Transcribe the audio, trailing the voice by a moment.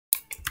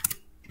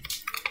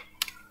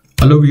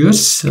Hello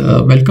viewers,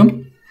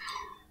 welcome.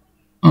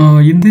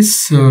 In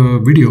this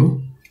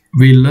video,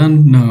 we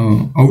learn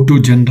how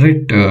to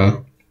generate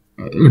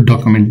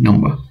document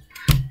number.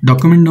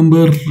 Document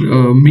number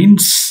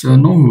means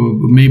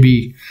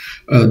maybe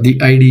the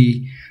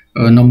ID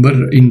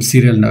number in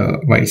serial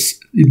wise.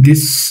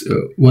 This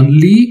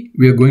only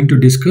we are going to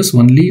discuss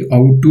only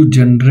how to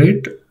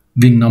generate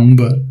the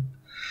number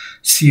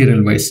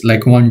serial wise,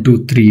 like 1,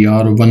 2, 3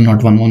 or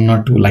 101,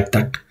 102, like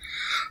that.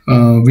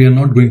 We are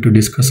not going to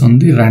discuss on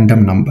the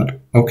random number.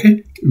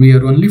 Okay, we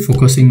are only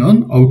focusing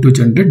on how to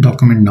generate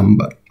document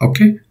number.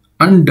 Okay,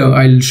 and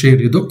I'll share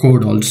you the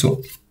code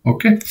also.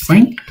 Okay,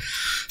 fine.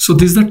 So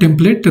this is the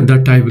template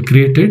that I've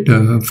created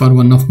for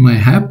one of my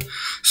app.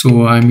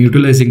 So I'm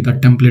utilizing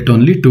that template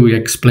only to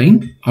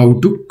explain how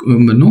to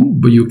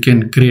you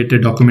can create a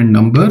document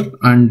number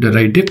and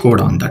write a code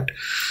on that.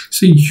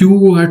 So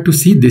you have to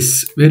see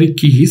this. Very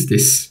key is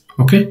this.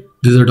 Okay,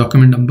 this is a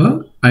document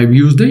number. I've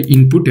used the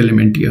input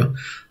element here.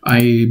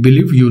 I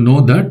believe you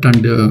know that,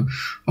 and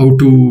how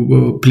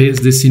to place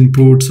this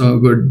inputs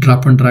or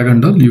drop and drag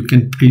and all. You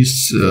can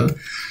please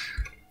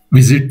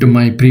visit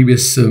my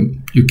previous,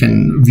 you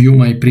can view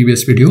my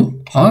previous video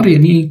or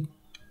any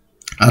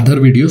other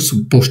videos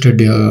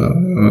posted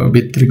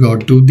with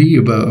regard to the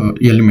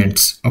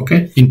elements.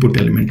 Okay, input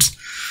elements.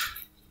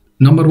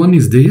 Number one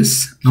is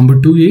this. Number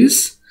two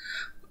is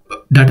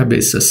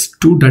databases.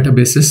 Two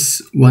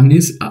databases. One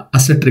is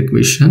asset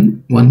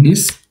requisition, one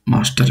is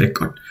master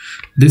record.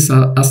 This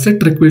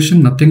asset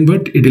requisition, nothing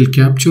but it will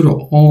capture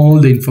all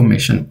the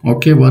information.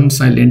 Okay, once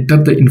I'll enter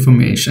the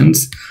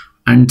informations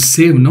and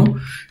save,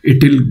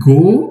 it will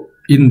go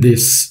in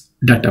this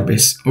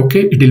database.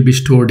 Okay, it will be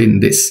stored in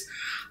this.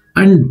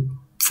 And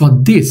for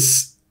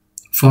this,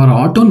 for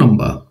auto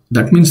number,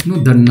 that means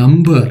the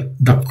number,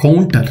 the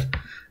counter,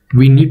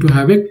 we need to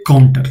have a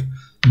counter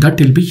that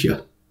will be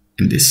here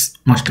in this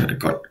master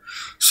record.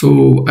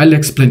 So I'll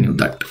explain you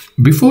that.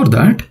 Before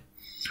that,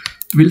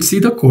 we'll see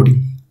the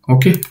coding.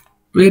 Okay,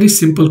 very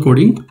simple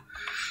coding.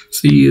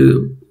 See,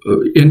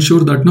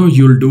 ensure that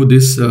you'll do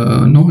this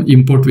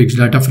import Wix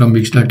data from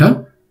Wix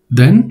data.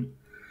 Then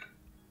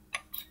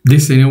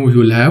this you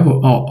will have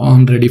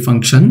on ready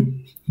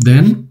function.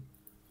 Then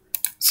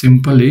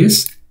simple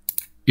is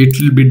it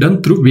will be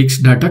done through Wix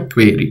data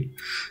query.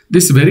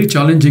 This is very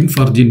challenging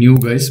for the new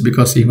guys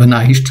because even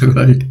I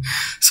struggled.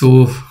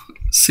 So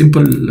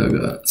simple,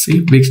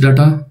 see, Wix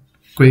data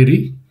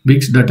query,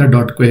 Wix data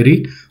dot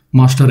query,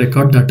 master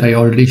record that I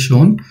already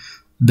shown,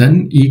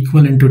 then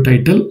equal into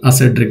title,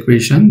 asset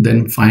requisition,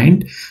 then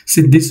find.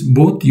 See, this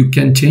both you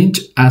can change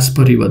as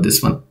per your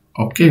this one.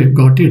 Okay,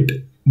 got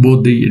it,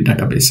 both the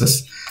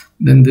databases.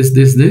 Then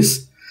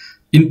this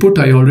input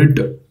I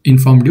already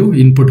informed you,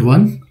 input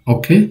 1.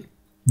 Okay,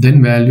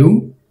 then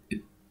value,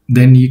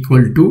 then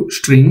equal to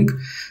string.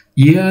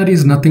 AR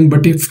is nothing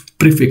but a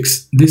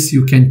prefix. This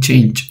you can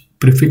change.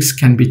 Prefix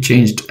can be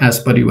changed as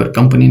per your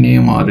company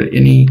name or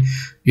any,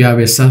 you have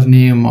a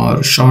surname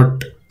or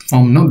short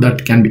form,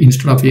 that can be,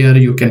 instead of here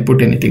you can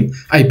put anything,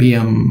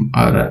 IBM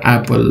or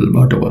Apple,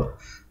 whatever,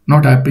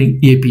 not AP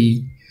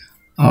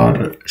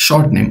or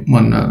short name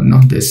one,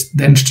 this.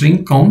 Then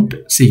string count,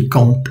 see,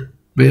 count,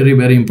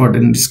 very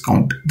important is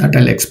count, that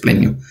I'll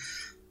explain you.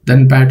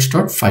 Then patch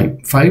dot 5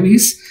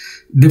 is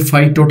the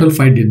 5 total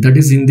 5 did, that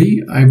is in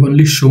the, I've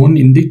only shown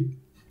in the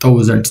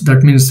thousands,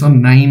 that means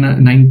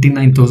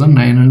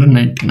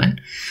 99,999.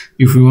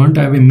 if you want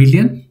to have a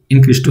million,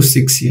 increase to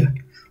 6 here,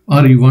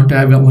 or you want to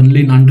have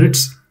only in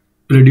hundreds,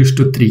 reduce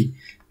to 3.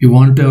 You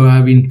want to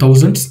have in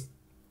thousands,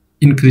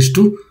 increase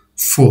to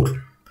 4.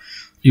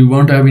 You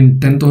want to have in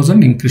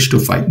 10,000, increase to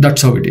 5.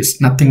 That's how it is,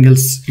 nothing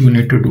else you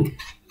need to do.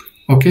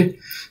 Okay,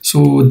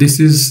 so this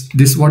is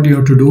what you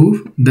have to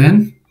do.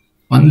 Then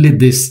only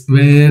this,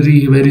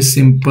 very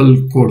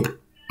simple code.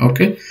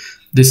 Okay,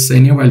 this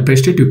anyhow I'll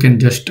paste it, you can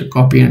just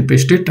copy and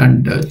paste it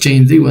and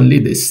change the only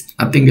this,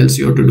 nothing else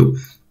you have to do.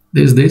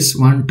 This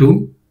 1,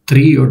 2,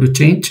 3 you have to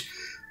change.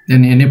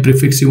 Then any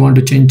prefix you want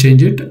to change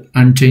it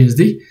and change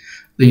the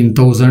in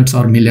thousands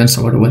or millions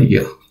or whatever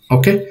here.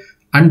 Okay,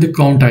 and the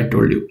count I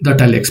told you,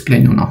 that I'll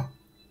explain you now.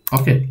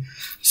 Okay,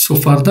 so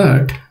for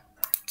that,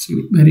 so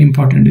very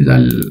important is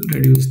I'll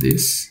reduce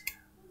this.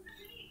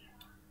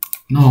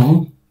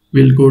 Now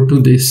we'll go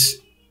to this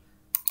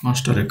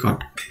master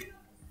record.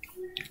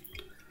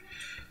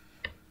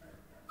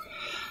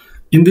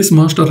 In this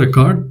master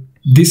record,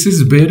 this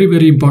is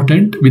very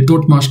important.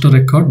 Without master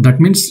record, that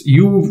means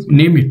you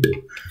name it,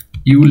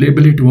 you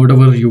label it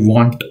whatever you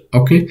want.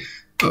 Okay,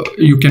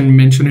 you can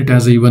mention it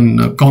as even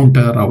a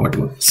counter or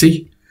whatever.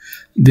 See,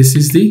 this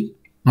is the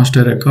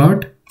master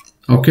record.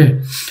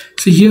 Okay,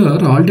 see here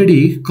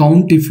already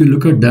count, if you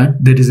look at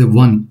that, there is a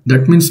 1,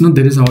 that means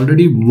there is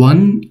already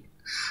one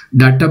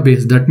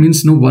database, that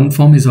means one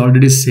form is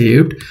already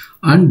saved,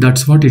 and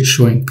that's what it's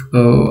showing.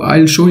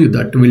 I'll show you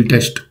that, we'll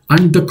test.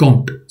 And the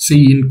count,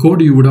 see, in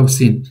code you would have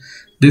seen,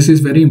 this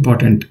is very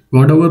important.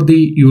 Whatever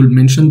you will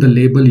mention the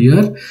label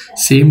here,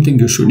 same thing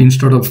you should.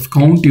 Instead of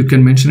count, you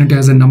can mention it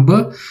as a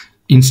number.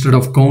 Instead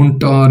of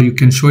count, or you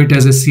can show it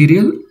as a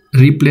serial,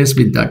 replace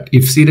with that.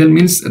 If serial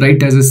means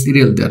write as a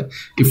serial there.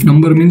 If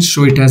number means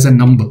show it as a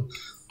number.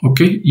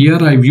 Okay,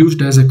 here I've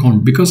used as a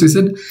count because he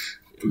said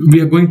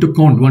we are going to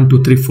count 1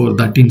 2 3 4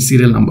 that in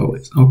serial number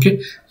wise.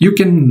 Okay, you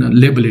can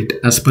label it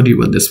as per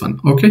your this one.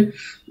 Okay,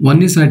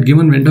 one is I'd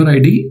given vendor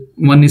ID,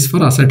 one is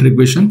for asset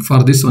regression.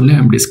 For this only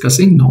I'm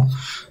discussing now.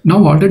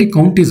 Now already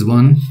count is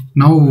 1.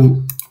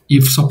 Now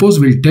if suppose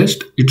we'll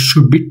test, it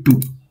should be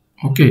 2.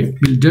 Okay,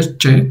 we'll just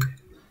check.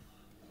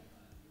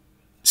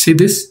 See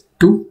this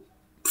 2,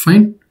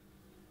 fine.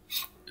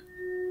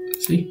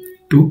 See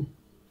 2.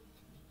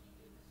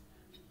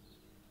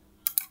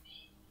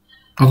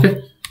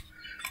 Okay,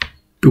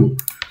 2.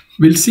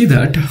 We'll see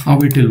that how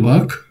it will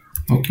work.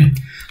 Okay,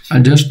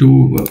 I'll just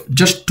do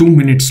just 2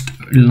 minutes.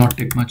 It will not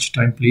take much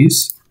time,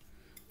 please.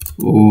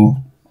 So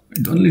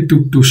it only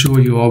took to show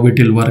you how it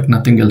will work,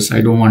 nothing else.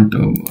 I don't want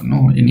to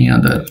know any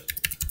other.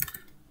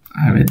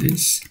 I have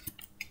this,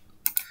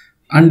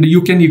 and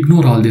you can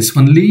ignore all this.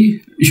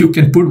 Only you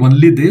can put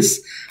only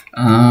this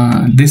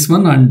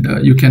one, and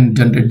you can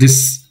generate.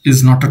 This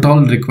is not at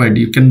all required.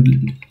 You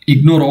can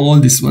ignore all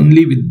this.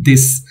 Only with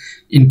this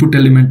input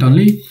element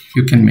only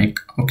you can make.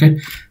 Okay,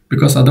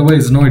 because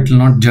otherwise no, it will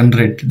not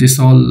generate. This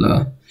all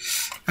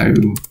I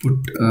will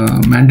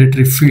put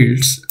mandatory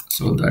fields,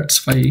 so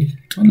that's why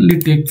it only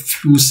take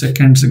few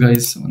seconds,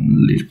 guys,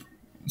 only.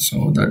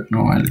 So that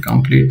now I'll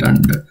complete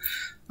and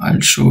I'll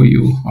show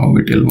you how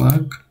it will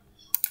work.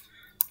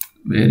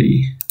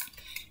 Very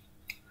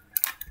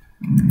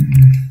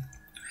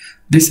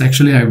this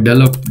actually I've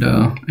developed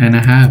an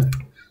app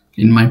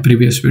in my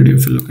previous video,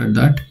 if you look at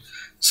that.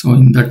 So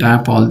in that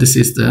app all this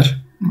is there.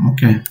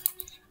 Okay,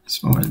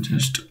 so I'll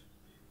just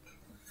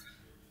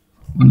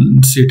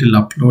see it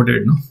will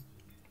uploaded now.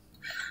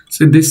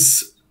 See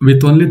this,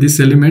 with only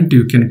this element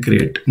you can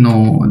create,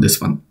 no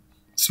this one.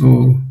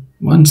 So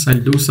once I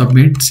do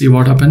submit, see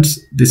what happens.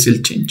 This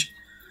will change.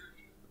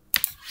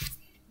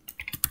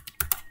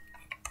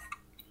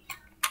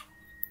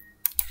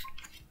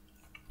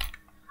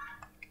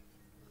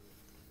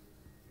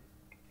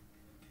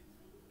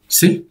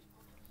 See,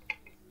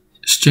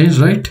 it's changed,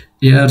 right?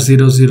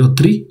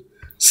 AR003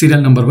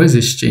 serial number wise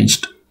is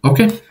changed.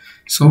 Okay,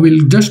 so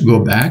we'll just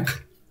go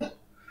back.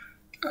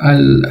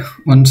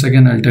 Once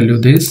again I'll tell you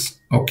this.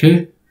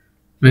 Okay,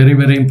 very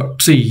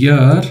important. See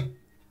here,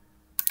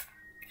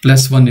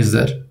 +1 is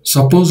there.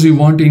 Suppose you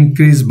want to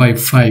increase by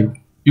 5,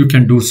 you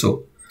can do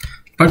so,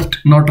 but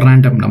not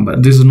random number.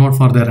 This is not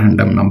for the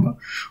random number.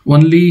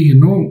 Only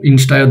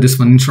instead of this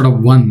one, instead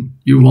of 1,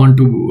 you want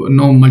to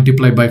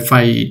multiply by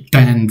 5,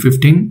 10,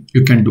 15,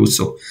 you can do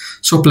so.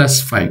 So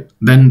 +5,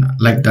 then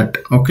like that.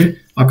 Okay,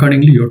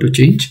 accordingly you have to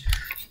change.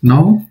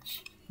 Now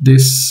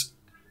this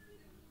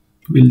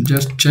will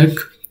just check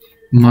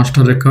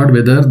master record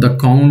whether the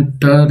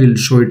counter will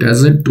show it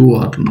as a 2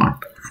 or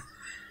not.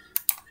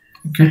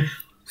 Okay,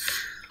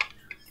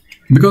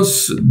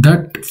 because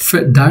that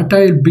data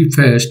will be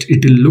fetched,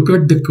 it will look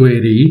at the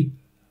query,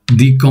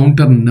 the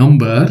counter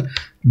number,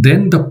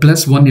 then the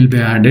 +1 will be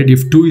added.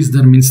 If 2 is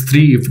there means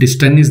 3, if this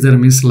 10 is there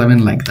means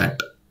 11, like that.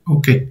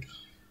 Okay,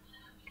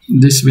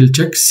 this will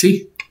check.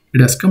 See,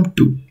 it has come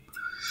 2.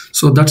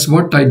 So that's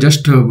what I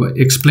just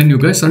explained you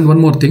guys. And one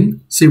more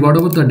thing, see,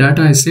 whatever the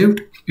data I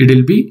saved, it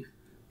will be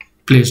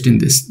placed in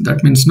this.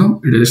 That means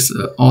it is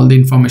all the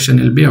information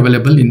will be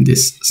available in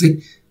this.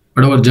 See,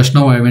 whatever just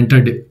now I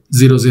entered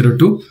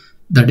 002,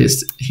 that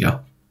is here.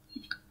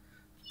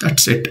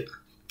 That's it.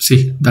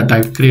 See that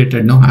I've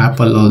created now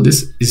Apple, all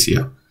this is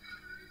here.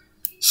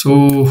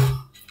 So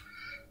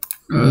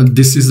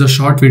this is the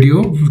short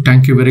video.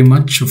 Thank you very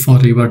much for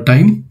your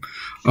time.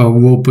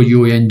 Hope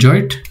you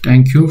enjoyed.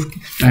 Thank you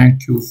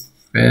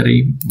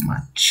very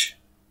much.